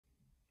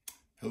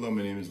Hello,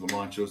 my name is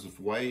Lamont Joseph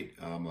White.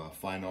 I'm a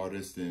fine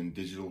artist and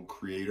digital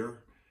creator,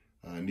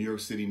 New York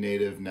City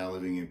native, now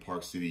living in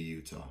Park City,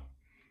 Utah.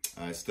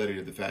 I studied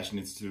at the Fashion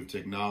Institute of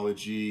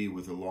Technology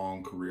with a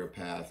long career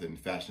path in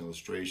fashion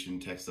illustration,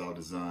 textile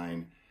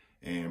design,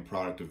 and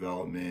product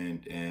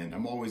development. And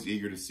I'm always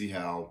eager to see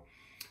how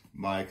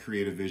my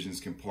creative visions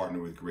can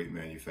partner with great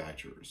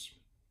manufacturers.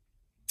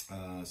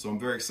 So I'm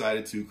very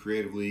excited to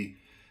creatively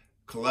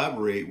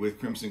collaborate with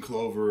Krimson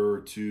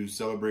Klover to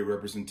celebrate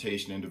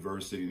representation and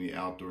diversity in the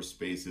outdoor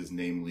spaces,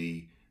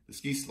 namely the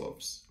ski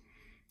slopes.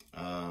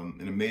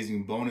 An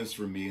amazing bonus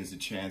for me is a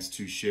chance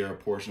to share a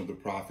portion of the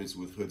profits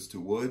with Hoods to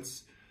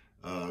Woods,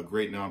 a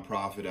great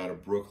nonprofit out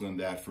of Brooklyn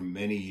that for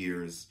many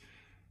years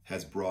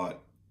has brought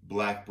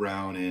Black,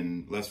 brown,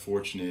 and less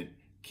fortunate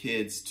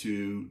kids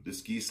to the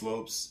ski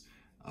slopes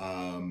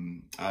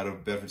out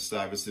of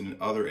Bedford-Stuyvesant and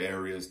other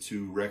areas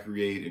to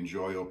recreate,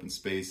 enjoy open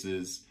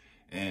spaces,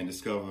 and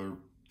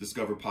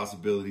discover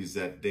possibilities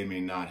that they may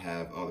not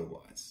have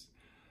otherwise.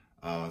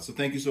 So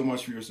thank you so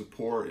much for your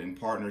support and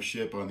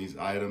partnership on these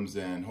items,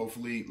 and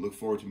hopefully look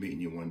forward to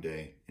meeting you one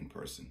day in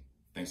person.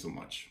 Thanks so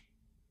much.